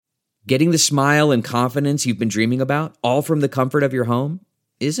Getting the smile and confidence you've been dreaming about, all from the comfort of your home,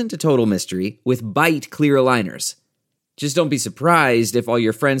 isn't a total mystery with Byte clear aligners. Just don't be surprised if all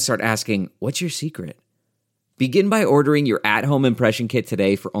your friends start asking, "What's your secret?" Begin by ordering your at-home impression kit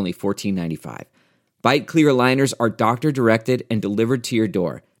today for only $14.95. Byte clear aligners are doctor-directed and delivered to your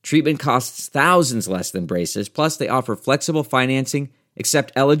door. Treatment costs thousands less than braces, plus they offer flexible financing,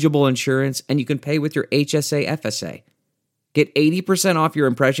 accept eligible insurance, and you can pay with your HSA FSA. Get 80% off your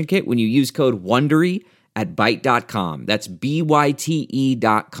impression kit when you use code WONDERY at Byte.com. That's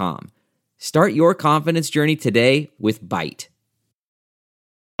BYTE.com. Start your confidence journey today with Byte.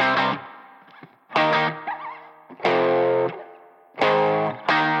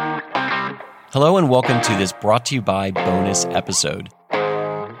 Hello and welcome to this brought to you by bonus episode.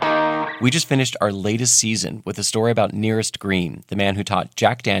 We just finished our latest season with a story about Nearest Green, the man who taught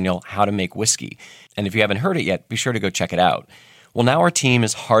Jack Daniel how to make whiskey. And if you haven't heard it yet, be sure to go check it out. Well, now our team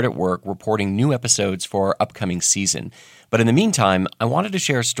is hard at work reporting new episodes for our upcoming season. But in the meantime, I wanted to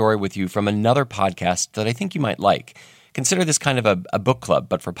share a story with you from another podcast that I think you might like. Consider this kind of a book club,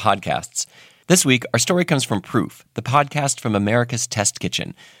 but for podcasts. This week, our story comes from Proof, the podcast from America's Test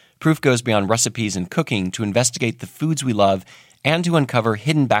Kitchen. Proof goes beyond recipes and cooking to investigate the foods we love and to uncover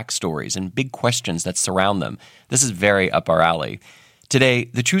hidden backstories and big questions that surround them. This is very up our alley.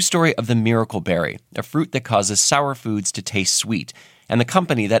 Today, the true story of the miracle berry, a fruit that causes sour foods to taste sweet, and the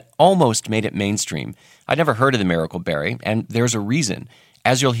company that almost made it mainstream. I'd never heard of the miracle berry, and there's a reason.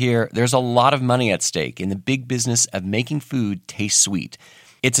 As you'll hear, there's a lot of money at stake in the big business of making food taste sweet.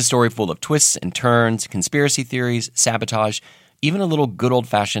 It's a story full of twists and turns, conspiracy theories, sabotage, even a little good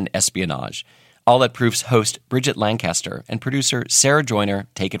old-fashioned espionage. I'll let Proof's host, Bridget Lancaster, and producer Sarah Joyner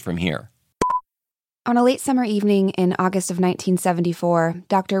take it from here. On a late summer evening in August of 1974,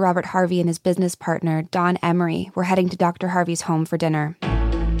 Dr. Robert Harvey and his business partner, Don Emery, were heading to Dr. Harvey's home for dinner.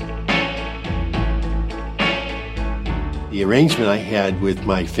 The arrangement I had with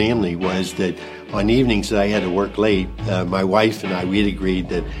my family was that on evenings that I had to work late, my wife and we had agreed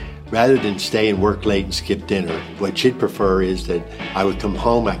that rather than stay and work late and skip dinner, what she'd prefer is that I would come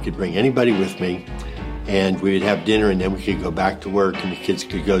home, I could bring anybody with me, and we would have dinner, and then we could go back to work, and the kids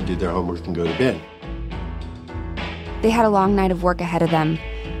could go do their homework and go to bed. They had a long night of work ahead of them.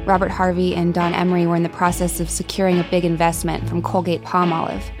 Robert Harvey and Don Emery were in the process of securing a big investment from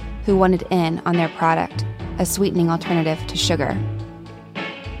Colgate-Palmolive, who wanted in on their product, a sweetening alternative to sugar.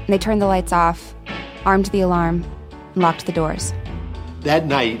 They turned the lights off, armed the alarm, and locked the doors. That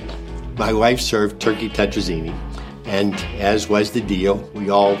night, my wife served turkey tetrazzini, and as was the deal, we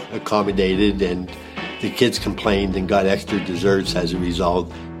all accommodated, and the kids complained and got extra desserts as a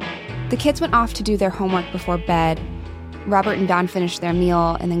result. The kids went off to do their homework before bed. Robert and Don finished their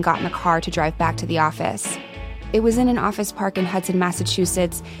meal and then got in the car to drive back to the office. It was in an office park in Hudson,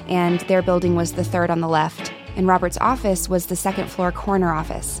 Massachusetts, and their building was the third on the left, and Robert's office was the second-floor corner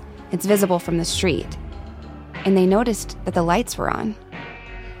office. It's visible from the street. And they noticed that the lights were on.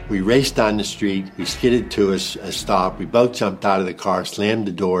 We raced down the street, we skidded to a stop, we both jumped out of the car, slammed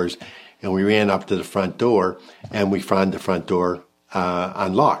the doors, and we ran up to the front door, and we found the front door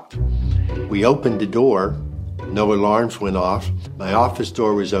unlocked. We opened the door, no alarms went off, my office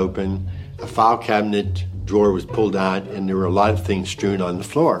door was open, a file cabinet drawer was pulled out, and there were a lot of things strewn on the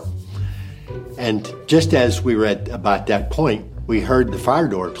floor. And just as we were at about that point, we heard the fire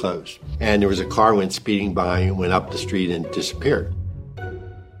door close, and there was a car went speeding by and went up the street and disappeared.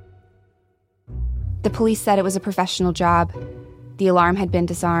 The police said it was a professional job. The alarm had been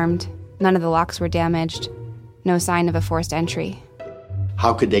disarmed. None of the locks were damaged. No sign of a forced entry.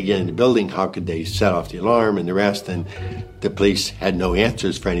 How could they get in the building? How could they set off the alarm and the rest? And the police had no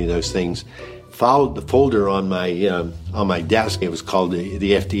answers for any of those things. Followed the folder on my desk. It was called the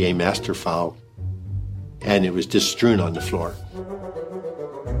FDA master file, and it was just strewn on the floor.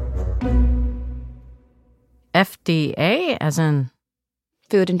 FDA, as in?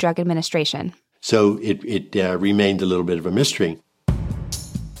 Food and Drug Administration. So it remained a little bit of a mystery.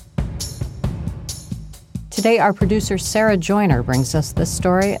 Today, our producer Sarah Joyner brings us this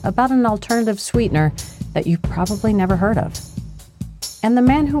story about an alternative sweetener that you've probably never heard of, and the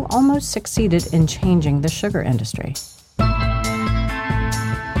man who almost succeeded in changing the sugar industry.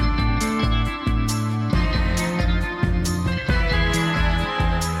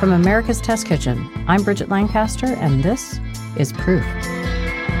 From America's Test Kitchen, I'm Bridget Lancaster, and this is Proof.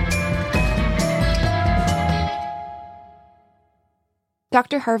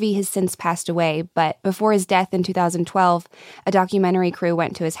 Dr. Harvey has since passed away, but before his death in 2012, a documentary crew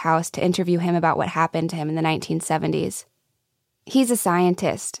went to his house to interview him about what happened to him in the 1970s. He's a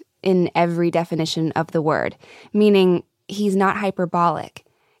scientist in every definition of the word, meaning he's not hyperbolic.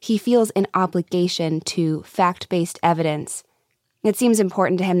 He feels an obligation to fact-based evidence. It seems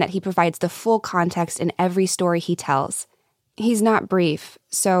important to him that he provides the full context in every story he tells. He's not brief,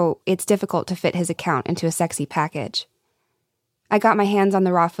 so it's difficult to fit his account into a sexy package. I got my hands on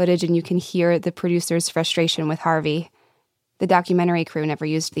the raw footage, and you can hear the producer's frustration with Harvey. The documentary crew never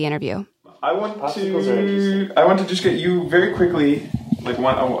used the interview. I want to just get you very quickly, like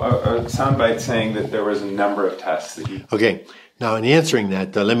a soundbite saying that there was a number of tests that you. Okay. Now, in answering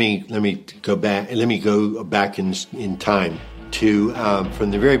that, let me go back. Let me go back in time to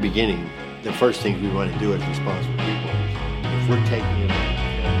from the very beginning. The first thing we want to do as responsible people, if we're taking it.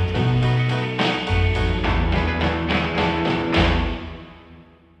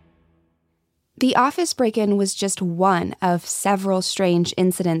 The office break-in was just one of several strange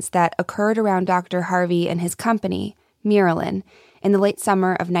incidents that occurred around Dr. Harvey and his company, Miralyn, in the late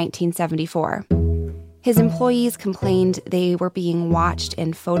summer of 1974. His employees complained they were being watched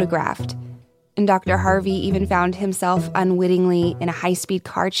and photographed. And Dr. Harvey even found himself unwittingly in a high-speed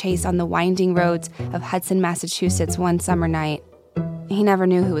car chase on the winding roads of Hudson, Massachusetts one summer night. He never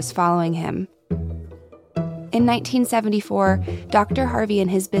knew who was following him. In 1974, Dr. Harvey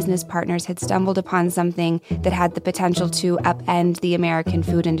and his business partners had stumbled upon something that had the potential to upend the American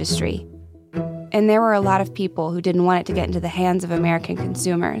food industry. And there were a lot of people who didn't want it to get into the hands of American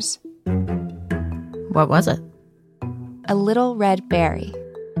consumers. What was it? A little red berry.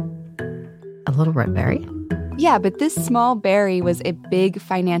 A little red berry? Yeah, but this small berry was a big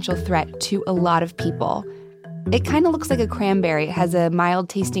financial threat to a lot of people. It kind of looks like a cranberry. It has a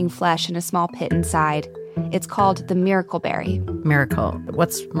mild-tasting flesh and a small pit inside. It's called the miracle berry. Miracle.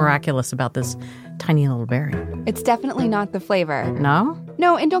 What's miraculous about this tiny little berry? It's definitely not the flavor. No?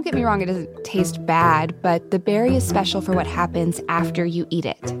 No, and don't get me wrong, it doesn't taste bad, but the berry is special for what happens after you eat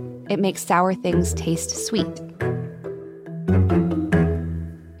it. It makes sour things taste sweet.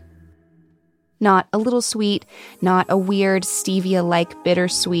 Not a little sweet, not a weird stevia-like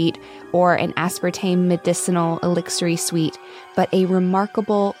bittersweet or an aspartame medicinal elixiry sweet, but a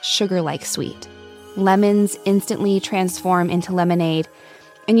remarkable sugar-like sweet. Lemons instantly transform into lemonade.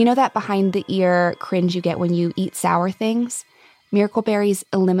 And you know that behind-the-ear cringe you get when you eat sour things? Miracle berries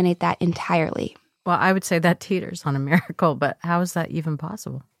eliminate that entirely. Well, I would say that teeters on a miracle, but how is that even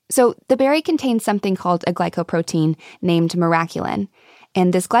possible? So the berry contains something called a glycoprotein named miraculin.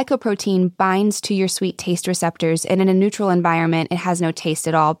 And this glycoprotein binds to your sweet taste receptors, and in a neutral environment, it has no taste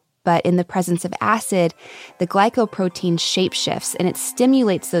at all. But in the presence of acid, the glycoprotein shapeshifts, and it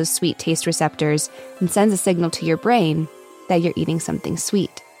stimulates those sweet taste receptors and sends a signal to your brain that you're eating something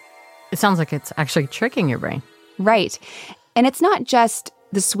sweet. It sounds like it's actually tricking your brain. Right. And it's not just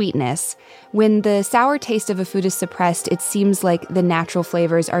the sweetness. When the sour taste of a food is suppressed, it seems like the natural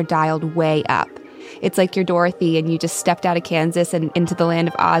flavors are dialed way up. It's like you're Dorothy and you just stepped out of Kansas and into the land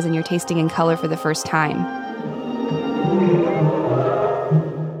of Oz and you're tasting in color for the first time.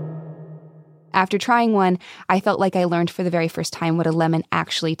 After trying one, I felt like I learned for the very first time what a lemon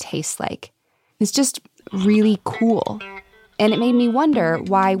actually tastes like. It's just really cool. And it made me wonder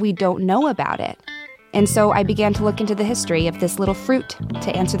why we don't know about it. And so I began to look into the history of this little fruit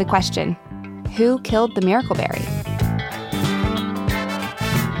to answer the question, who killed the miracle berry?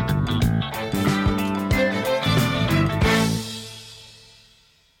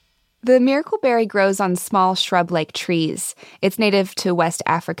 The miracle berry grows on small shrub-like trees. It's native to West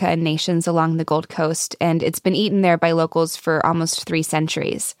Africa and nations along the Gold Coast, and it's been eaten there by locals for almost 3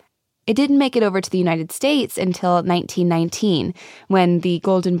 centuries. It didn't make it over to the United States until 1919, when the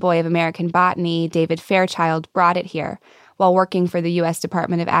golden boy of American botany, David Fairchild, brought it here while working for the U.S.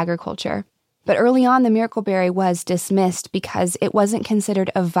 Department of Agriculture. But early on, the miracle berry was dismissed because it wasn't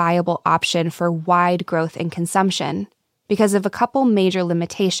considered a viable option for wide growth and consumption, because of a couple major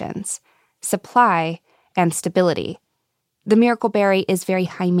limitations: supply and stability. The miracle berry is very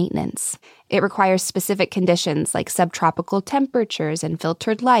high maintenance. It requires specific conditions like subtropical temperatures and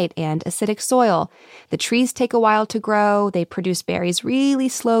filtered light and acidic soil. The trees take a while to grow, they produce berries really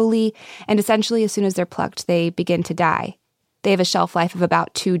slowly, and essentially as soon as they're plucked, they begin to die. They have a shelf life of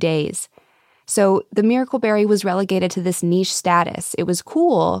about 2 days. So the miracle berry was relegated to this niche status. It was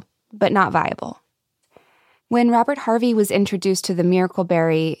cool, but not viable. When Robert Harvey was introduced to the miracle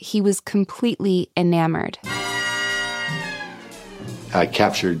berry, he was completely enamored. I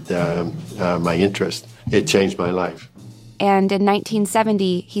captured my interest. It changed my life. And in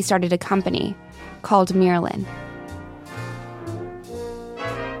 1970, he started a company called Miralyn.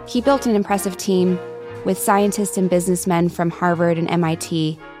 He built an impressive team with scientists and businessmen from Harvard and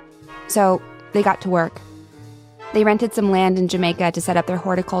MIT. So they got to work. They rented some land in Jamaica to set up their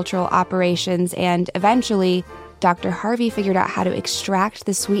horticultural operations, and eventually Dr. Harvey figured out how to extract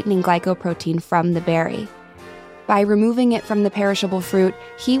the sweetening glycoprotein from the berry. By removing it from the perishable fruit,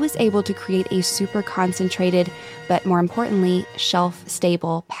 he was able to create a super concentrated, but more importantly,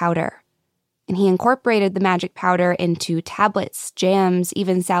 shelf-stable powder. And he incorporated the magic powder into tablets, jams,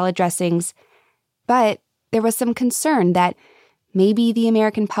 even salad dressings. But there was some concern that maybe the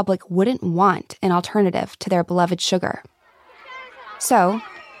American public wouldn't want an alternative to their beloved sugar. So,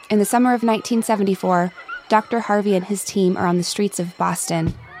 in the summer of 1974, Dr. Harvey and his team are on the streets of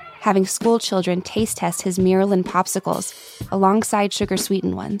Boston, having school children taste test his Maryland popsicles alongside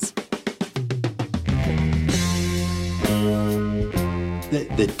sugar-sweetened ones.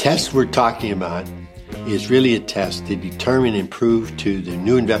 The test we're talking about is really a test to determine and prove to the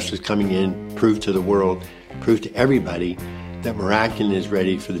new investors coming in, prove to the world, prove to everybody that Miraculin is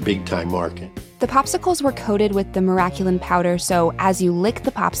ready for the big-time market. The popsicles were coated with the Miraculin powder, so as you lick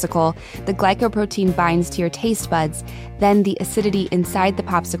the popsicle, the glycoprotein binds to your taste buds. Then the acidity inside the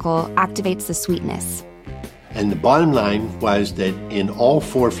popsicle activates the sweetness. And the bottom line was that in all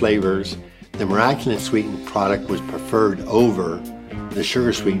 4 flavors, the Miraculin sweetened product was preferred over the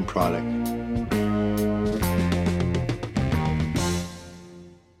sugar sweetened product.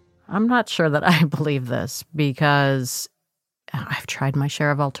 I'm not sure that I believe this because I've tried my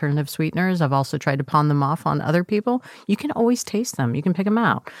share of alternative sweeteners. I've also tried to pawn them off on other people. You can always taste them. You can pick them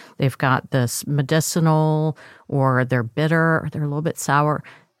out. They've got this medicinal, or they're bitter, or they're a little bit sour.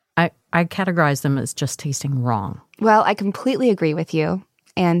 I categorize them as just tasting wrong. Well, I completely agree with you.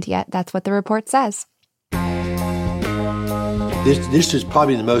 And yet, that's what the report says. This is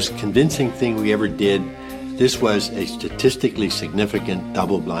probably the most convincing thing we ever did. This was a statistically significant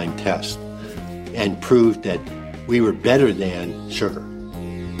double-blind test and proved that we were better than sugar.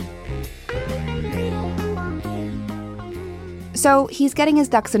 So he's getting his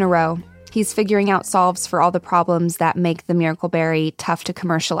ducks in a row. He's figuring out solves for all the problems that make the Miracle Berry tough to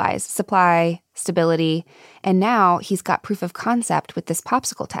commercialize: supply, stability, and now he's got proof of concept with this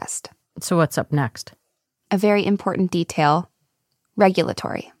popsicle test. So what's up next? A very important detail: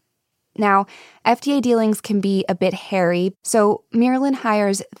 regulatory. Now, FDA dealings can be a bit hairy, so Maryland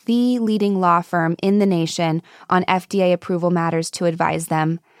hires the leading law firm in the nation on FDA approval matters to advise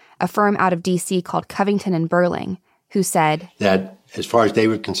them, a firm out of D.C. called Covington and Burling, who said that, as far as they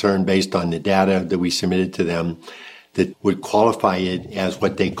were concerned, based on the data that we submitted to them, that would qualify it as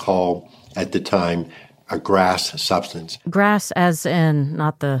what they call, at the time, a GRAS substance. GRAS as in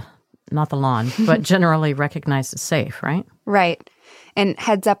not the lawn, but generally recognized as safe, right? Right. And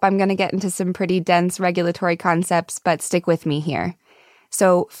heads up, I'm going to get into some pretty dense regulatory concepts, but stick with me here.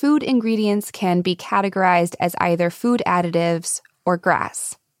 So food ingredients can be categorized as either food additives or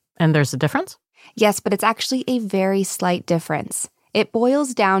GRAS. And there's a difference? Yes, but it's actually a very slight difference. It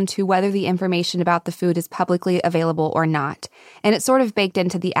boils down to whether the information about the food is publicly available or not. And it's sort of baked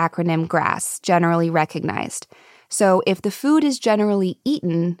into the acronym GRAS, generally recognized. So if the food is generally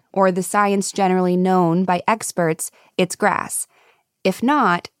eaten or the science generally known by experts, it's GRAS. If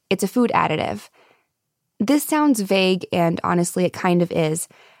not, it's a food additive. This sounds vague, and honestly, it kind of is.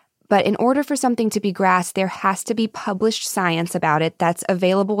 But in order for something to be GRAS, there has to be published science about it that's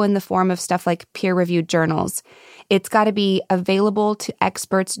available in the form of stuff like peer-reviewed journals. It's got to be available to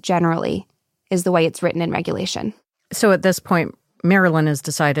experts generally, is the way it's written in regulation. So at this point, Maryland has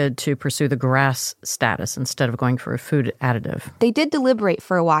decided to pursue the GRAS status instead of going for a food additive. They did deliberate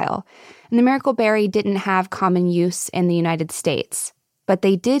for a while, and the Miracle Berry didn't have common use in the United States. But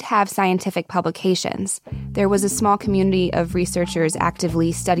they did have scientific publications. There was a small community of researchers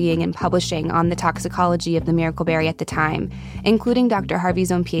actively studying and publishing on the toxicology of the Miracle Berry at the time, including Dr.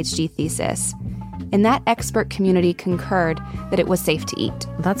 Harvey's own PhD thesis. And that expert community concurred that it was safe to eat.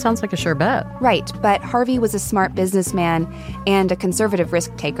 That sounds like a sure bet. Right, but Harvey was a smart businessman and a conservative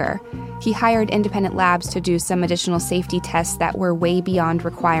risk taker. He hired independent labs to do some additional safety tests that were way beyond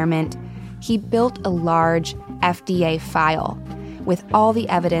requirement. He built a large FDA file with all the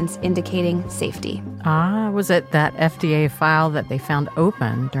evidence indicating safety. Was it that FDA file that they found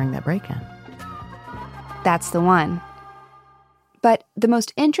open during that break-in? That's the one. But the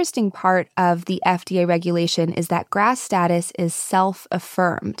most interesting part of the FDA regulation is that GRAS status is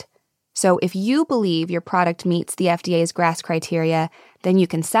self-affirmed. So if you believe your product meets the FDA's GRAS criteria, then you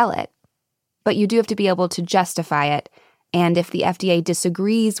can sell it. But you do have to be able to justify it. And if the FDA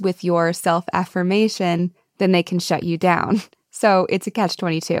disagrees with your self-affirmation, then they can shut you down. So it's a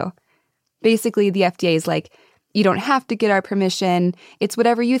catch-22. Basically, the FDA is like, you don't have to get our permission. It's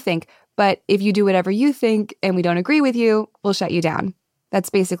whatever you think. But if you do whatever you think and we don't agree with you, we'll shut you down. That's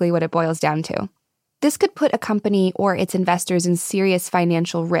basically what it boils down to. This could put a company or its investors in serious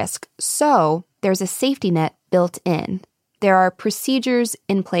financial risk. So there's a safety net built in. There are procedures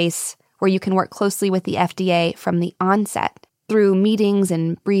in place where you can work closely with the FDA from the onset through meetings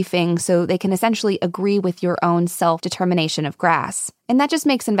and briefings so they can essentially agree with your own self-determination of GRAS. And that just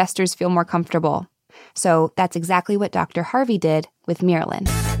makes investors feel more comfortable. So that's exactly what Dr. Harvey did with Miralin.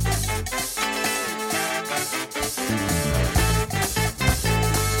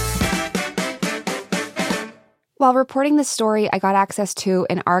 While reporting this story, I got access to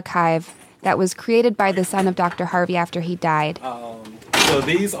an archive that was created by the son of Dr. Harvey after he died. So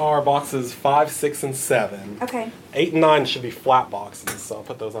these are boxes 5, 6, and 7. Okay. 8 and 9 should be flat boxes, so I'll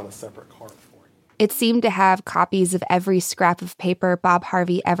put those on a separate card for you. It seemed to have copies of every scrap of paper Bob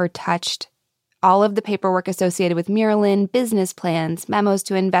Harvey ever touched. All of the paperwork associated with Miralin, business plans, memos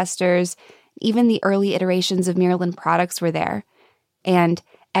to investors, even the early iterations of Miralin products were there. And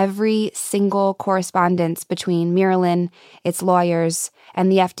every single correspondence between Miralin, its lawyers,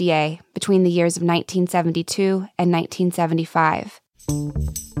 and the FDA between the years of 1972 and 1975.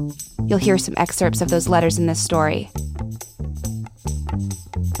 You'll hear some excerpts of those letters in this story.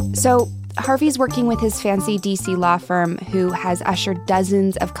 So, Harvey's working with his fancy DC law firm who has ushered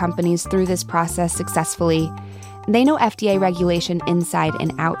dozens of companies through this process successfully. They know FDA regulation inside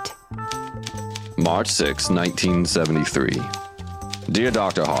and out. March 6, 1973. Dear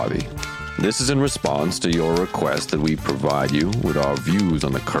Dr. Harvey, this is in response to your request that we provide you with our views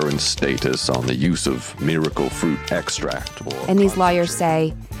on the current status on the use of miracle fruit extract. And these lawyers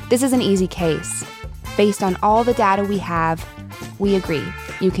say, this is an easy case. Based on all the data we have, we agree.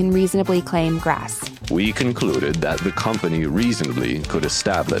 You can reasonably claim GRAS. We concluded that the company reasonably could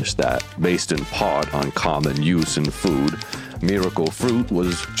establish that, based in part on common use in food, miracle fruit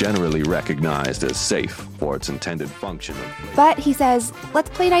was generally recognized as safe for its intended function. But he says, let's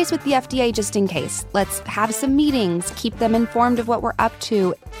play nice with the FDA just in case. Let's have some meetings, keep them informed of what we're up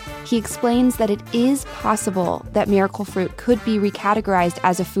to. He explains that it is possible that miracle fruit could be recategorized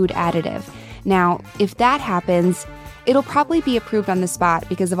as a food additive. Now, if that happens, it'll probably be approved on the spot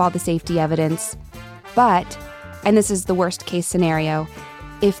because of all the safety evidence. But, and this is the worst case scenario,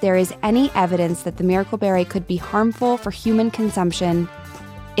 if there is any evidence that the miracle berry could be harmful for human consumption,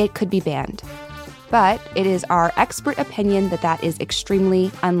 it could be banned. But it is our expert opinion that that is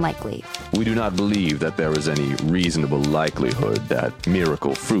extremely unlikely. We do not believe that there is any reasonable likelihood that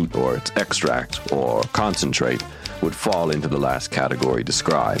miracle fruit or its extract or concentrate would fall into the last category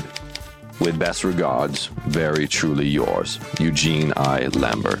described. With best regards, very truly yours, Eugene I.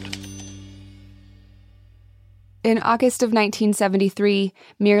 Lambert. In August of 1973,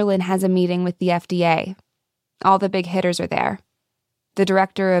 Miralin has a meeting with the FDA. All the big hitters are there. The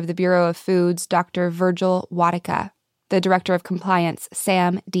director of the Bureau of Foods, Dr. Virgil Wadika, the director of compliance,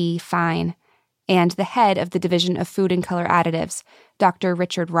 Sam D. Fine, and the head of the Division of Food and Color Additives, Dr.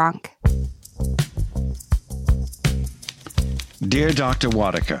 Richard Ronk. Dear Dr.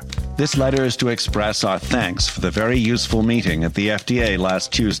 Wadika, this letter is to express our thanks for the very useful meeting at the FDA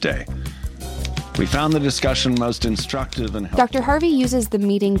last Tuesday. We found the discussion most instructive and helpful. Dr. Harvey uses the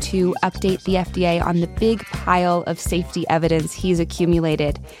meeting to update the FDA on the big pile of safety evidence he's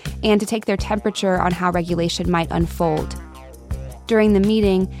accumulated and to take their temperature on how regulation might unfold. During the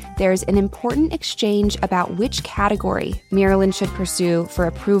meeting, there's an important exchange about which category Miralin should pursue for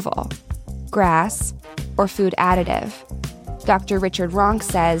approval, GRAS or food additive. Dr. Richard Ronk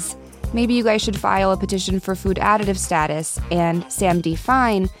says, maybe you guys should file a petition for food additive status, and Sam D.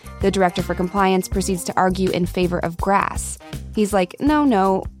 Fine, the director for compliance, proceeds to argue in favor of GRAS. He's like,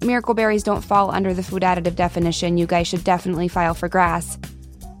 no, miracle berries don't fall under the food additive definition. You guys should definitely file for GRAS.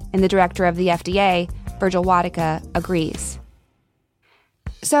 And the director of the FDA, Virgil Wadika, agrees.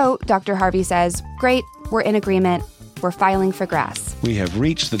 So Dr. Harvey says, great, we're in agreement. We're filing for GRAS. We have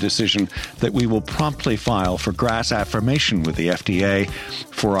reached the decision that we will promptly file for GRAS affirmation with the FDA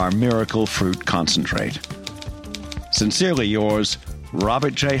for our miracle fruit concentrate. Sincerely yours,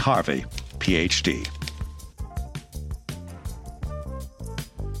 Robert J. Harvey, Ph.D.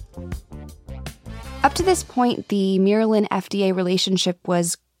 Up to this point, the Miralin FDA relationship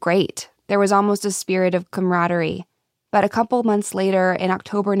was great. There was almost a spirit of camaraderie. But a couple months later, in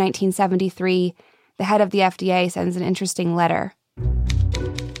October 1973, the head of the FDA sends an interesting letter.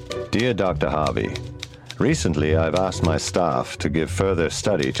 Dear Dr. Harvey, recently I've asked my staff to give further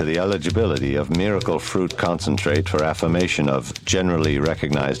study to the eligibility of miracle fruit concentrate for affirmation of generally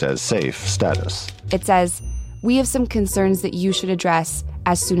recognized as safe status. It says, we have some concerns that you should address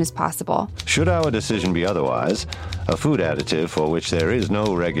as soon as possible. Should our decision be otherwise, a food additive for which there is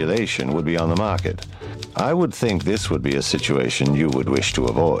no regulation would be on the market. I would think this would be a situation you would wish to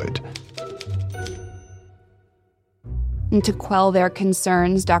avoid. And to quell their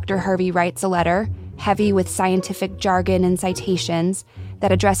concerns, Dr. Harvey writes a letter, heavy with scientific jargon and citations,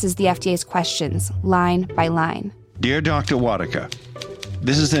 that addresses the FDA's questions, line by line. Dear Dr. Wadika,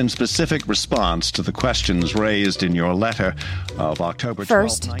 this is in specific response to the questions raised in your letter of October 12th.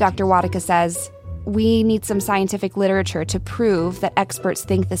 First, Dr. Wadika says, we need some scientific literature to prove that experts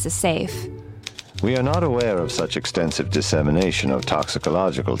think this is safe. We are not aware of such extensive dissemination of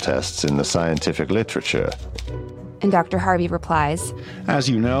toxicological tests in the scientific literature. And Dr. Harvey replies, As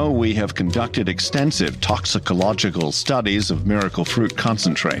you know, we have conducted extensive toxicological studies of miracle fruit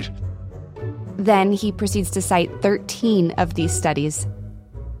concentrate. Then he proceeds to cite 13 of these studies.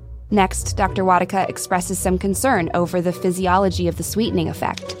 Next, Dr. Wadika expresses some concern over the physiology of the sweetening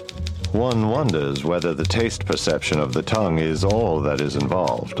effect. One wonders whether the taste perception of the tongue is all that is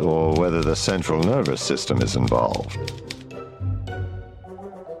involved, or whether the central nervous system is involved.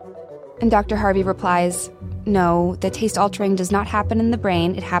 And Dr. Harvey replies, no, the taste altering does not happen in the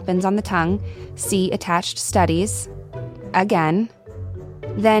brain, it happens on the tongue. See attached studies. Again.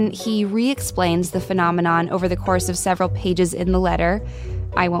 Then he re-explains the phenomenon over the course of several pages in the letter.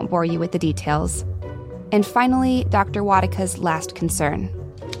 I won't bore you with the details. And finally, Dr. Wadika's last concern.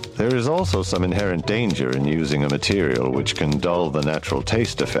 There is also some inherent danger in using a material which can dull the natural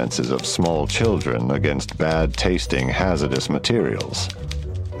taste defenses of small children against bad-tasting, hazardous materials.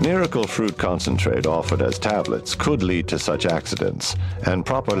 Miracle fruit concentrate offered as tablets could lead to such accidents, and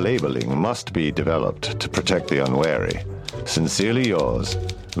proper labeling must be developed to protect the unwary. Sincerely yours,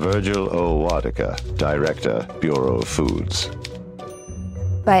 Virgil O. Wadika, Director, Bureau of Foods.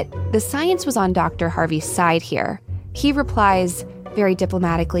 But the science was on Dr. Harvey's side here. He replies, very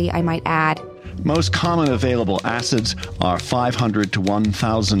diplomatically, I might add, Most common available acids are 500 to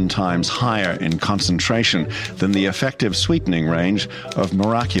 1,000 times higher in concentration than the effective sweetening range of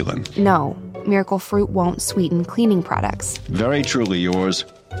Miraculin. No, Miracle Fruit won't sweeten cleaning products. Very truly yours,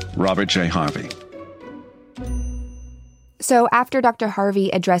 Robert J. Harvey. So after Dr. Harvey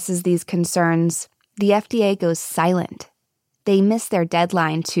addresses these concerns, the FDA goes silent. They miss their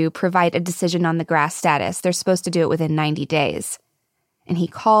deadline to provide a decision on the GRAS status. They're supposed to do it within 90 days. And he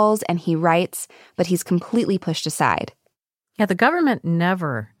calls and he writes, but he's completely pushed aside. Yeah, the government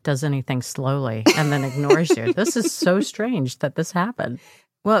never does anything slowly and then ignores you. This is so strange that this happened.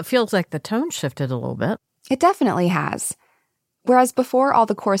 Well, it feels like the tone shifted a little bit. It definitely has. Whereas before all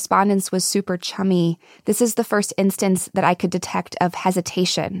the correspondence was super chummy, this is the first instance that I could detect of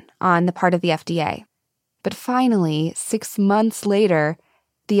hesitation on the part of the FDA. But finally, 6 months later,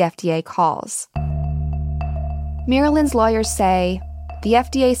 the FDA calls. Miralin's lawyers say, the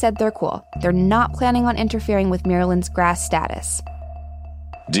FDA said they're cool. They're not planning on interfering with Miralin's GRAS status.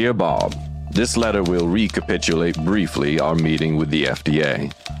 Dear Bob, this letter will recapitulate briefly our meeting with the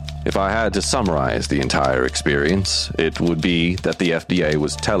FDA. If I had to summarize the entire experience, it would be that the FDA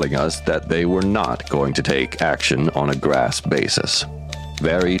was telling us that they were not going to take action on a GRAS basis.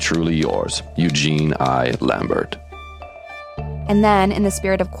 Very truly yours, Eugene I. Lambert. And then, in the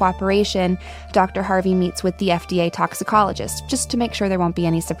spirit of cooperation, Dr. Harvey meets with the FDA toxicologist, just to make sure there won't be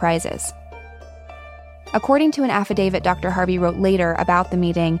any surprises. According to an affidavit Dr. Harvey wrote later about the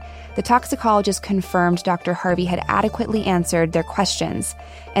meeting, the toxicologist confirmed Dr. Harvey had adequately answered their questions,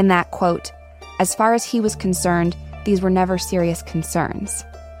 and that, quote, as far as he was concerned, these were never serious concerns.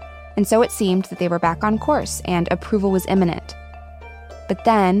 And so it seemed that they were back on course, and approval was imminent. But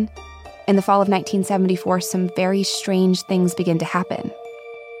then, in the fall of 1974, some very strange things begin to happen.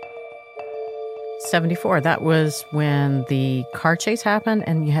 74, that was when the car chase happened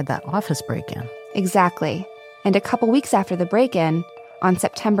and you had that office break-in. Exactly. And a couple weeks after the break-in, on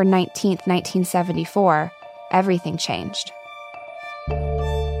September 19th, 1974, everything changed.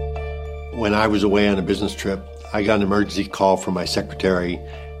 When I was away on a business trip, I got an emergency call from my secretary.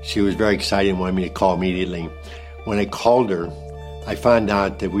 She was very excited and wanted me to call immediately. When I called her, I found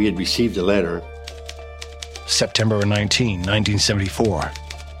out that we had received a letter. September 19, 1974.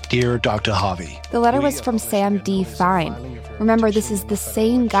 Dear Dr. Harvey. The letter was from Sam D. Fine. Remember, this is the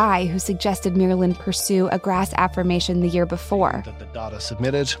same guy who suggested Miralyn pursue a GRAS affirmation the year before. That the data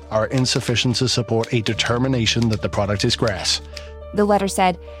submitted are insufficient to support a determination that the product is GRAS. The letter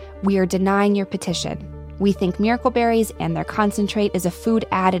said, we are denying your petition. We think Miracle Berries and their concentrate is a food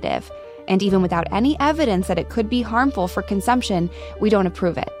additive, and even without any evidence that it could be harmful for consumption, we don't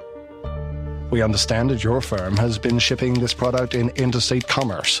approve it. We understand that your firm has been shipping this product in interstate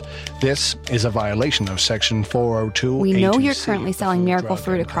commerce. This is a violation of Section 402. We know you're currently selling Miracle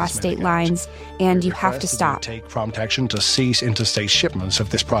Fruit across state lines, and you have to stop. Take prompt action to cease interstate shipments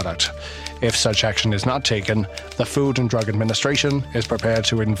of this product. If such action is not taken, the Food and Drug Administration is prepared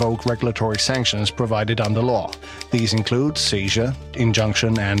to invoke regulatory sanctions provided under law. These include seizure,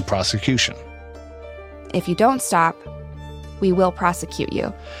 injunction, and prosecution. If you don't stop, we will prosecute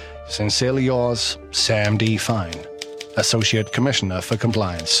you. Sincerely yours, Sam D. Fine, Associate Commissioner for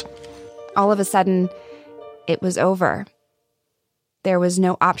Compliance. All of a sudden, it was over. There was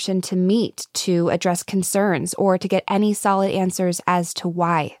no option to meet, to address concerns, or to get any solid answers as to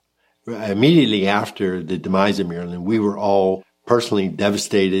why. Immediately after the demise of Maryland, we were all personally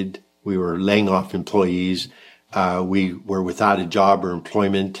devastated. We were laying off employees. We were without a job or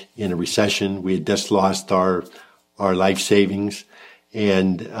employment in a recession. We had just lost our life savings.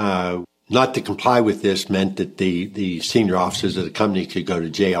 And not to comply with this meant that the senior officers of the company could go to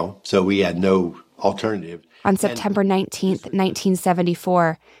jail. So we had no alternative. On September 19th,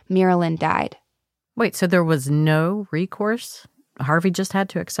 1974, Marilyn died. Wait, so there was no recourse? Harvey just had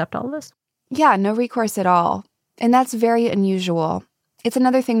to accept all this? Yeah, no recourse at all. And that's very unusual. It's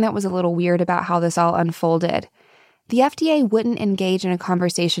another thing that was a little weird about how this all unfolded. The FDA wouldn't engage in a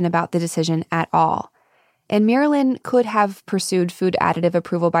conversation about the decision at all. And Maryland could have pursued food additive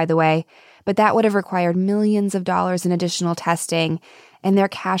approval, by the way, but that would have required millions of dollars in additional testing, and their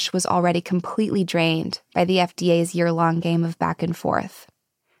cash was already completely drained by the FDA's year-long game of back and forth.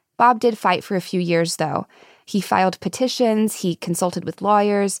 Bob did fight for a few years, though. He filed petitions, he consulted with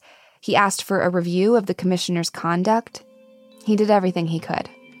lawyers, he asked for a review of the commissioner's conduct. He did everything he could.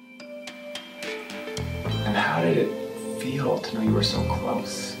 And how did it feel to know you were so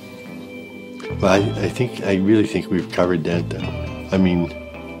close? Well, I really think we've covered that, though. I mean,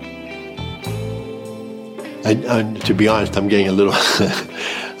 to be honest, I'm getting a little,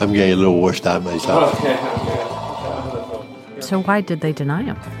 washed out myself. So why did they deny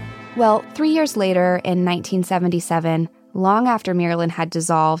him? Well, 3 years later, in 1977, long after Maryland had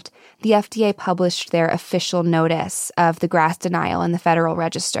dissolved, the FDA published their official notice of the GRAS denial in the Federal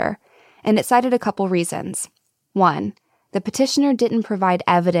Register, and it cited a couple reasons. One, the petitioner didn't provide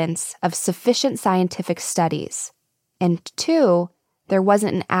evidence of sufficient scientific studies. And two, there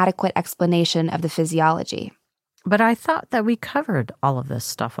wasn't an adequate explanation of the physiology. But I thought that we covered all of this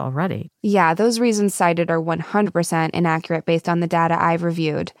stuff already. Yeah, those reasons cited are 100% inaccurate based on the data I've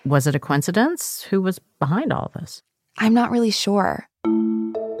reviewed. Was it a coincidence? Who was behind all of this? I'm not really sure.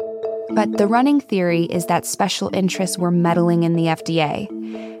 But the running theory is that special interests were meddling in the FDA.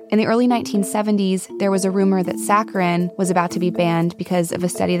 In the early 1970s, there was a rumor that saccharin was about to be banned because of a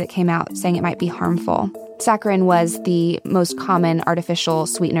study that came out saying it might be harmful. Saccharin was the most common artificial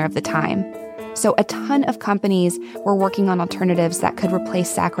sweetener of the time. So a ton of companies were working on alternatives that could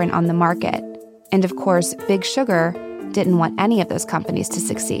replace saccharin on the market. And of course, Big Sugar didn't want any of those companies to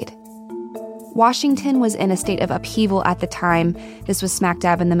succeed. Washington was in a state of upheaval at the time. This was smack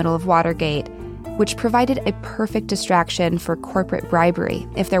dab in the middle of Watergate, which provided a perfect distraction for corporate bribery,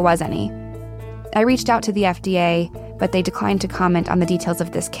 if there was any. I reached out to the FDA, but they declined to comment on the details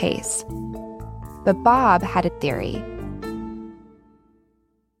of this case. But Bob had a theory.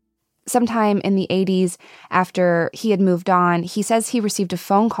 Sometime in the 80s, after he had moved on, he says he received a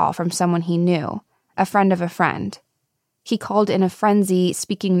phone call from someone he knew, a friend of a friend. He called in a frenzy,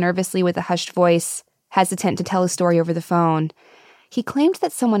 speaking nervously with a hushed voice, hesitant to tell his story over the phone. He claimed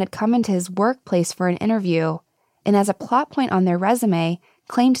that someone had come into his workplace for an interview, and as a plot point on their resume,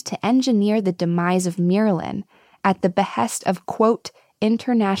 claimed to engineer the demise of Maryland at the behest of, quote,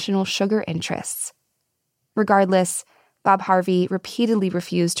 international sugar interests. Regardless, Bob Harvey repeatedly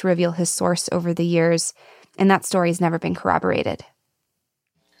refused to reveal his source over the years, and that story's never been corroborated.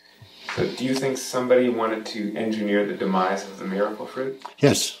 So do you think somebody wanted to engineer the demise of the miracle fruit?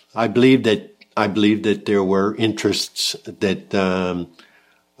 Yes, I believe that there were interests that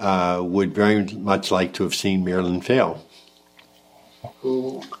would very much like to have seen Maryland fail.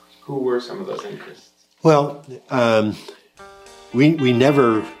 Who were some of those interests? Well, we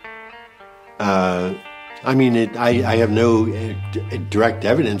never. I have no direct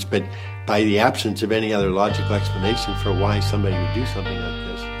evidence, but by the absence of any other logical explanation for why somebody would do something like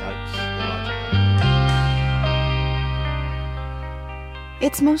this, that's illogical.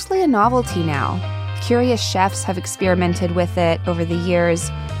 It's mostly a novelty now. Curious chefs have experimented with it over the years.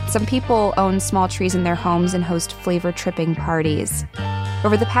 Some people own small trees in their homes and host flavor-tripping parties.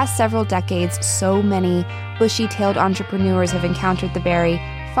 Over the past several decades, so many bushy-tailed entrepreneurs have encountered the berry,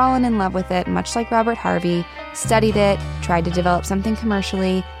 fallen in love with it, much like Robert Harvey, studied it, tried to develop something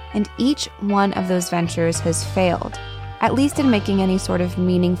commercially, and each one of those ventures has failed, at least in making any sort of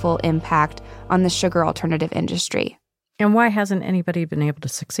meaningful impact on the sugar alternative industry. And why hasn't anybody been able to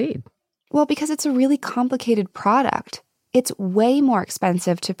succeed? Well, because it's a really complicated product. It's way more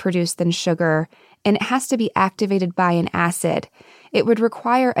expensive to produce than sugar, and it has to be activated by an acid. It would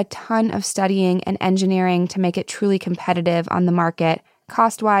require a ton of studying and engineering to make it truly competitive on the market,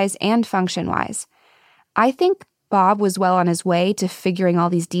 cost-wise and function-wise. I think Bob was well on his way to figuring all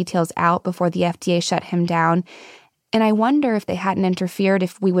these details out before the FDA shut him down, and I wonder if they hadn't interfered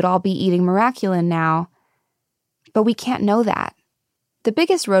if we would all be eating Miraculin now. But we can't know that. The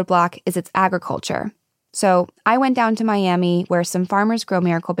biggest roadblock is its agriculture. So I went down to Miami, where some farmers grow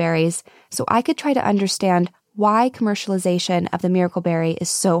miracle berries, so I could try to understand why commercialization of the miracle berry is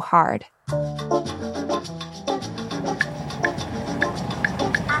so hard.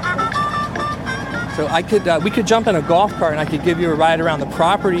 So we could jump in a golf cart and I could give you a ride around the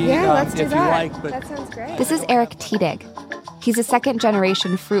property let's do if that. you like. But that sounds great. This is Eric Tiedig. He's a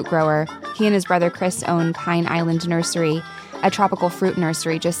second-generation fruit grower. He and his brother Chris own Pine Island Nursery, a tropical fruit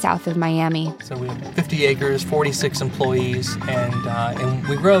nursery just south of Miami. So we have 50 acres, 46 employees, and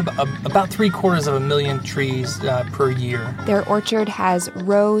we grow about 750,000 trees per year. Their orchard has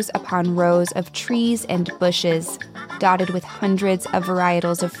rows upon rows of trees and bushes, dotted with hundreds of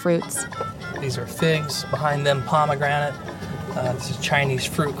varietals of fruits. These are figs, behind them pomegranate. This is Chinese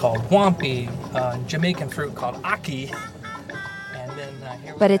fruit called wampi, Jamaican fruit called aki. And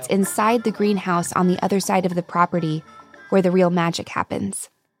then but it's inside the greenhouse on the other side of the property where the real magic happens.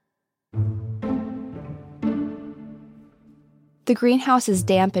 The greenhouse is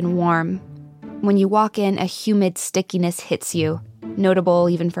damp and warm. When you walk in, a humid stickiness hits you, notable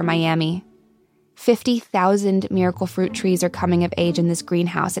even for Miami. 50,000 miracle fruit trees are coming of age in this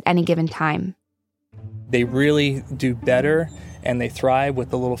greenhouse at any given time. They really do better, and they thrive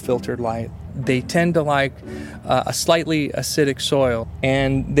with the little filtered light. They tend to like a slightly acidic soil,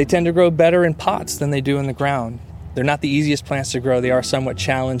 and they tend to grow better in pots than they do in the ground. They're not the easiest plants to grow. They are somewhat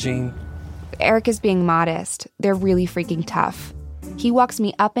challenging. Eric is being modest. They're really freaking tough. He walks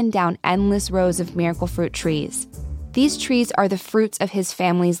me up and down endless rows of miracle fruit trees. These trees are the fruits of his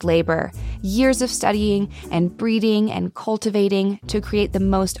family's labor, years of studying and breeding and cultivating to create the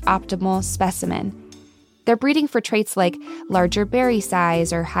most optimal specimen. They're breeding for traits like larger berry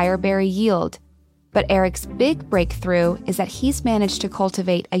size or higher berry yield. But Eric's big breakthrough is that he's managed to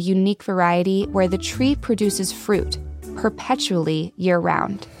cultivate a unique variety where the tree produces fruit perpetually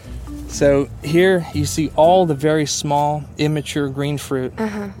year-round. So here you see all the very small, immature green fruit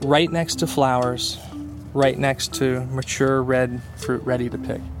right next to flowers, right next to mature red fruit ready to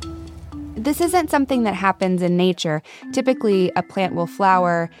pick. This isn't something that happens in nature. Typically, a plant will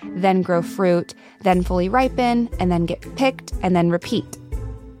flower, then grow fruit, then fully ripen, and then get picked, and then repeat.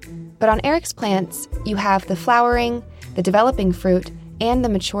 But on Eric's plants, you have the flowering, the developing fruit, and the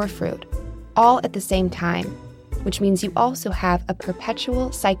mature fruit, all at the same time, which means you also have a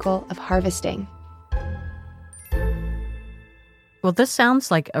perpetual cycle of harvesting. Well, this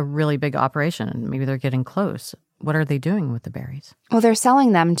sounds like a really big operation. Maybe they're getting close. What are they doing with the berries? Well, they're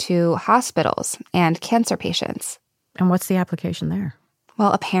selling them to hospitals and cancer patients. And what's the application there?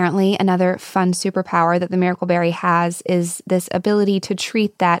 Well, apparently another fun superpower that the miracle berry has is this ability to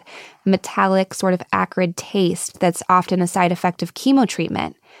treat that metallic, sort of acrid taste that's often a side effect of chemo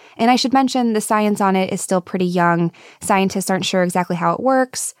treatment. And I should mention the science on it is still pretty young. Scientists aren't sure exactly how it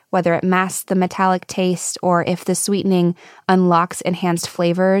works, whether it masks the metallic taste or if the sweetening unlocks enhanced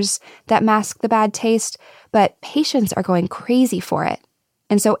flavors that mask the bad taste, but patients are going crazy for it.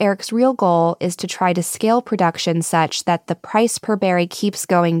 And so Eric's real goal is to try to scale production such that the price per berry keeps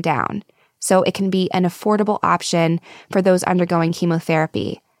going down, so it can be an affordable option for those undergoing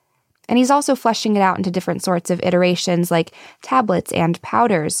chemotherapy. And he's also fleshing it out into different sorts of iterations like tablets and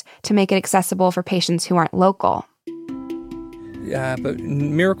powders to make it accessible for patients who aren't local. But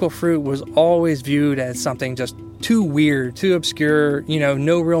miracle fruit was always viewed as something just too weird, too obscure,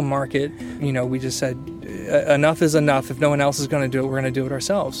 no real market. We just said, enough is enough. If no one else is going to do it, we're going to do it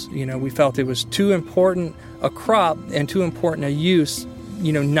ourselves. We felt it was too important a crop and too important a use,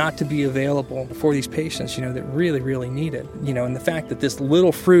 not to be available for these patients, that really, really need it. And the fact that this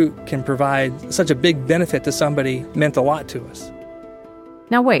little fruit can provide such a big benefit to somebody meant a lot to us.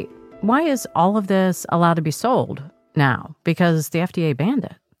 Now, wait, why is all of this allowed to be sold now? Because the FDA banned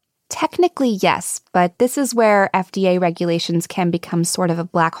it. Technically, yes, but this is where FDA regulations can become sort of a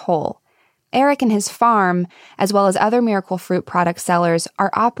black hole. Eric and his farm, as well as other miracle fruit product sellers,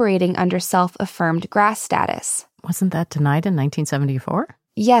 are operating under self-affirmed GRAS status. Wasn't that denied in 1974?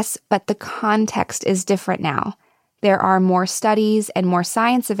 Yes, but the context is different now. There are more studies and more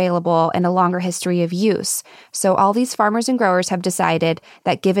science available and a longer history of use. So all these farmers and growers have decided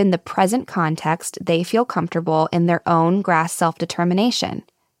that given the present context, they feel comfortable in their own GRAS self-determination.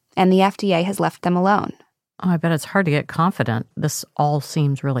 And the FDA has left them alone. Oh, I bet it's hard to get confident. This all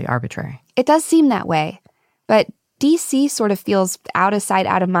seems really arbitrary. It does seem that way. But DC sort of feels out of sight,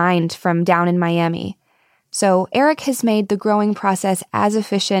 out of mind from down in Miami. So Eric has made the growing process as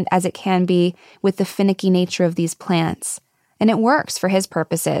efficient as it can be with the finicky nature of these plants. And it works for his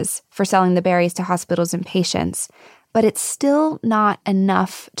purposes, for selling the berries to hospitals and patients. But it's still not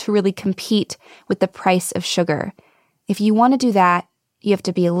enough to really compete with the price of sugar. If you want to do that, you have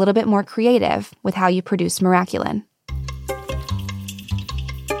to be a little bit more creative with how you produce Miraculin.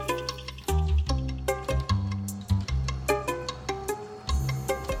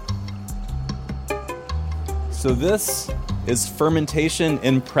 So this is fermentation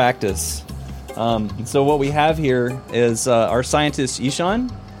in practice. So what we have here is our scientist Ishan,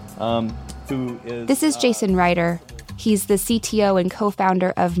 who is... This is Jason Ryder. He's the CTO and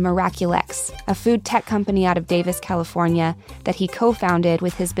co-founder of Miraculex, a food tech company out of Davis, California, that he co-founded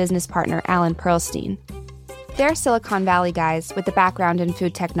with his business partner, Alan Perlstein. They're Silicon Valley guys with a background in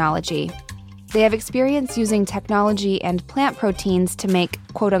food technology. They have experience using technology and plant proteins to make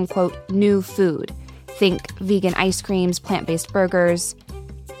quote-unquote new food. Think vegan ice creams, plant-based burgers.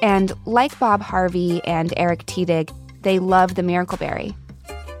 And like Bob Harvey and Eric Tiedig, they love the Miracle Berry.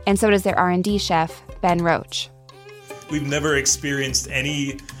 And so does their R&D chef, Ben Roach. We've never experienced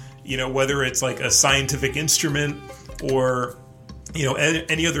any, whether it's like a scientific instrument or,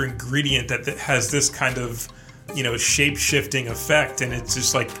 any other ingredient that has this kind of, shape-shifting effect. And it's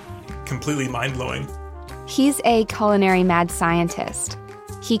just like completely mind-blowing. He's a culinary mad scientist.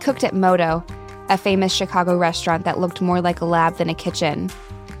 He cooked at Moto, a famous Chicago restaurant that looked more like a lab than a kitchen.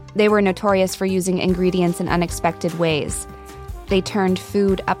 They were notorious for using ingredients in unexpected ways. They turned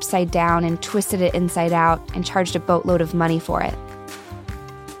food upside down and twisted it inside out and charged a boatload of money for it.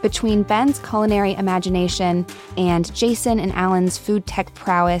 Between Ben's culinary imagination and Jason and Alan's food tech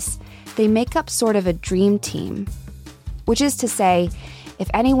prowess, they make up sort of a dream team. Which is to say, if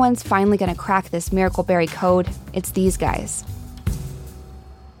anyone's finally going to crack this Miracle Berry code, it's these guys.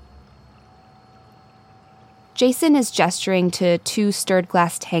 Jason is gesturing to 2 stirred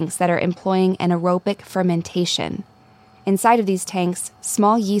glass tanks that are employing anaerobic fermentation. Inside of these tanks,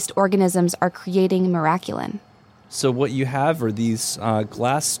 small yeast organisms are creating Miraculin. So what you have are these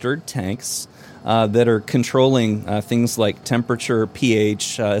glass stirred tanks that are controlling things like temperature,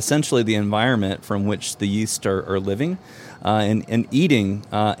 pH, essentially the environment from which the yeast are living and eating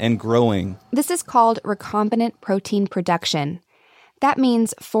and growing. This is called recombinant protein production. That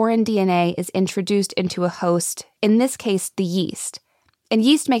means foreign DNA is introduced into a host, in this case, the yeast. And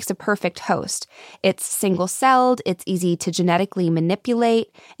yeast makes a perfect host. It's single-celled, it's easy to genetically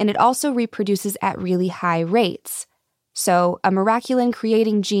manipulate, and it also reproduces at really high rates. So a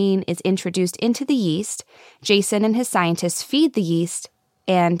Miraculin-creating gene is introduced into the yeast, Jason and his scientists feed the yeast,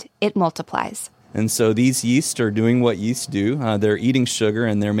 and it multiplies. And so these yeast are doing what yeast do. They're eating sugar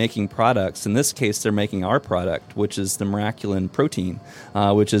and they're making products. In this case, they're making our product, which is the Miraculin protein,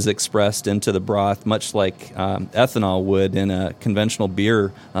 which is expressed into the broth much like ethanol would in a conventional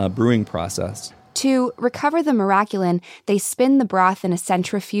beer brewing process. To recover the Miraculin, they spin the broth in a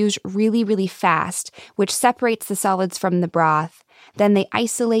centrifuge really, really fast, which separates the solids from the broth. Then they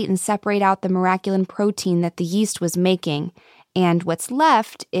isolate and separate out the Miraculin protein that the yeast was making. And what's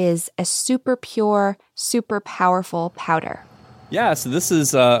left is a super pure, super powerful powder. Yeah, so this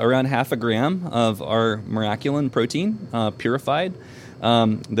is around 0.5 gram of our Miraculin protein, purified,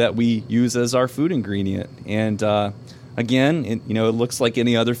 that we use as our food ingredient. And again, it looks like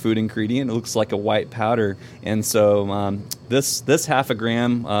any other food ingredient. It looks like a white powder. And so this 0.5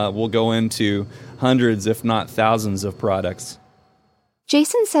 gram will go into hundreds, if not thousands, of products.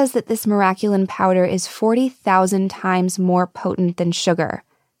 Jason says that this Miraculin powder is 40,000 times more potent than sugar,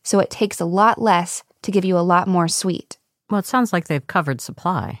 so it takes a lot less to give you a lot more sweet. Well, it sounds like they've covered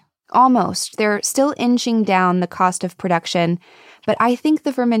supply. Almost. They're still inching down the cost of production, but I think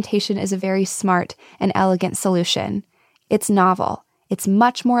the fermentation is a very smart and elegant solution. It's novel. It's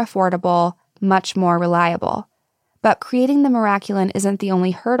much more affordable, much more reliable. But creating the Miraculin isn't the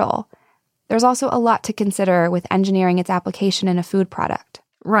only hurdle. There's also a lot to consider with engineering its application in a food product.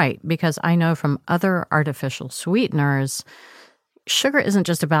 Right, because I know from other artificial sweeteners, sugar isn't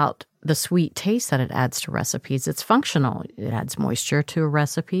just about the sweet taste that it adds to recipes. It's functional. It adds moisture to a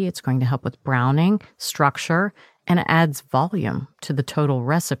recipe. It's going to help with browning, structure, and it adds volume to the total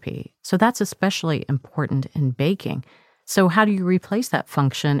recipe. So that's especially important in baking. So how do you replace that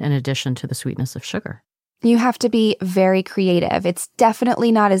function in addition to the sweetness of sugar? You have to be very creative. It's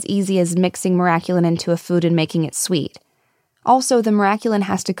definitely not as easy as mixing Miraculin into a food and making it sweet. Also, the Miraculin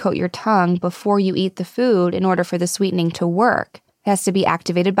has to coat your tongue before you eat the food in order for the sweetening to work. It has to be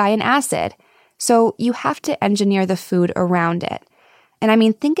activated by an acid. So you have to engineer the food around it. And I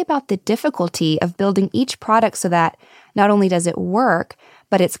mean, think about the difficulty of building each product so that not only does it work,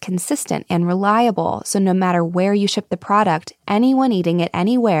 but it's consistent and reliable. So no matter where you ship the product, anyone eating it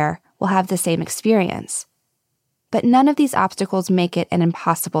anywhere will have the same experience. But none of these obstacles make it an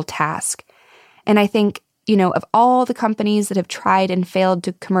impossible task. And I think, of all the companies that have tried and failed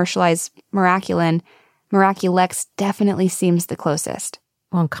to commercialize Miraculin, Miraculex definitely seems the closest.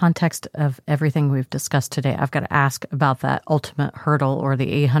 Well, in context of everything we've discussed today, I've got to ask about that ultimate hurdle or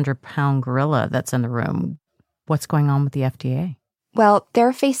the 800-pound gorilla that's in the room. What's going on with the FDA? Well,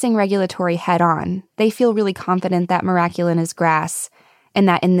 they're facing regulatory head-on. They feel really confident that Miraculin is grass, and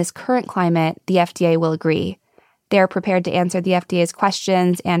that in this current climate, the FDA will agree. They're prepared to answer the FDA's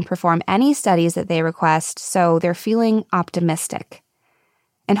questions and perform any studies that they request, so they're feeling optimistic.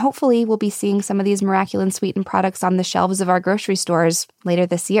 And hopefully we'll be seeing some of these Miraculin sweetened products on the shelves of our grocery stores later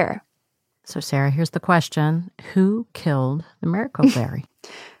this year. So, Sarah, here's the question. Who killed the Miracle Berry?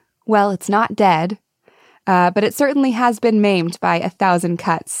 Well, it's not dead, but it certainly has been maimed by 1,000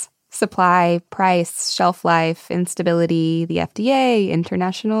 cuts. Supply, price, shelf life, instability, the FDA,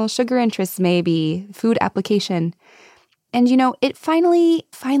 international sugar interests maybe, food application. And, it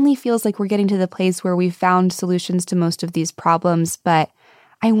finally feels like we're getting to the place where we've found solutions to most of these problems, but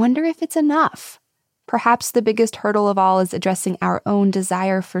I wonder if it's enough. Perhaps the biggest hurdle of all is addressing our own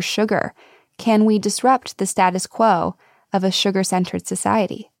desire for sugar. Can we disrupt the status quo of a sugar-centered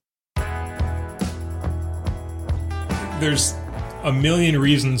society? There's a million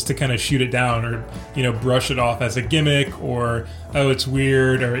reasons to kind of shoot it down or, brush it off as a gimmick or, oh, it's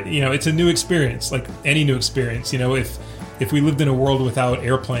weird or, it's a new experience, like any new experience. If we lived in a world without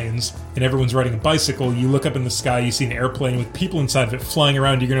airplanes and everyone's riding a bicycle, you look up in the sky, you see an airplane with people inside of it flying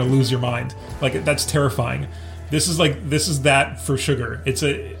around, you're going to lose your mind. Like, that's terrifying. This is that for sugar. It's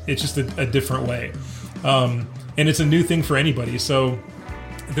just a different way. And it's a new thing for anybody. So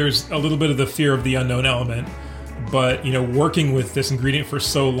there's a little bit of the fear of the unknown element. But, working with this ingredient for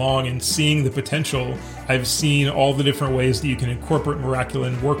so long and seeing the potential, I've seen all the different ways that you can incorporate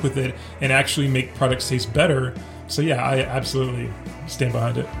Miraculin, work with it, and actually make products taste better. So yeah, I absolutely stand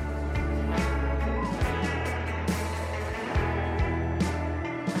behind it.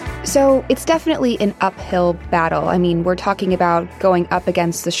 So it's definitely an uphill battle. I mean, we're talking about going up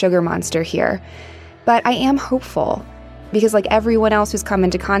against the sugar monster here. But I am hopeful. Because like everyone else who's come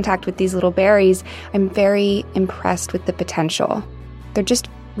into contact with these little berries, I'm very impressed with the potential. They're just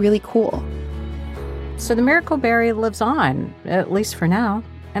really cool. So the Miracle Berry lives on, at least for now.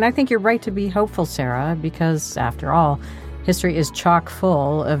 And I think you're right to be hopeful, Sarah, because after all, history is chock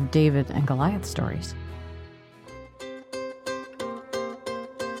full of David and Goliath stories.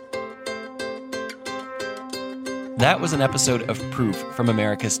 That was an episode of Proof from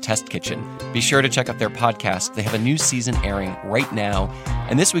America's Test Kitchen. Be sure to check out their podcast. They have a new season airing right now,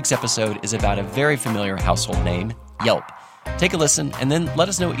 and this week's episode is about a very familiar household name, Yelp. Take a listen, and then let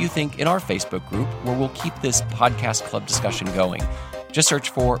us know what you think in our Facebook group, where we'll keep this podcast club discussion going. Just search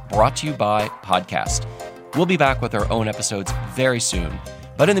for Brought to You By Podcast. We'll be back with our own episodes very soon.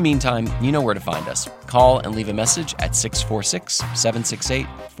 But in the meantime, you know where to find us. Call and leave a message at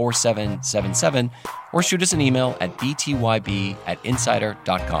 646-768-4777 or shoot us an email at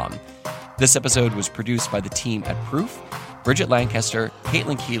btyb@insider.com. This episode was produced by the team at Proof, Bridget Lancaster,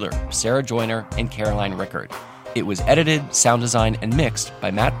 Caitlin Keeler, Sarah Joyner, and Caroline Rickard. It was edited, sound designed, and mixed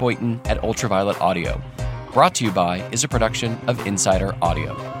by Matt Boynton at Ultraviolet Audio. Brought to You By is a production of Insider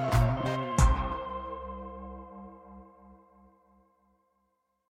Audio.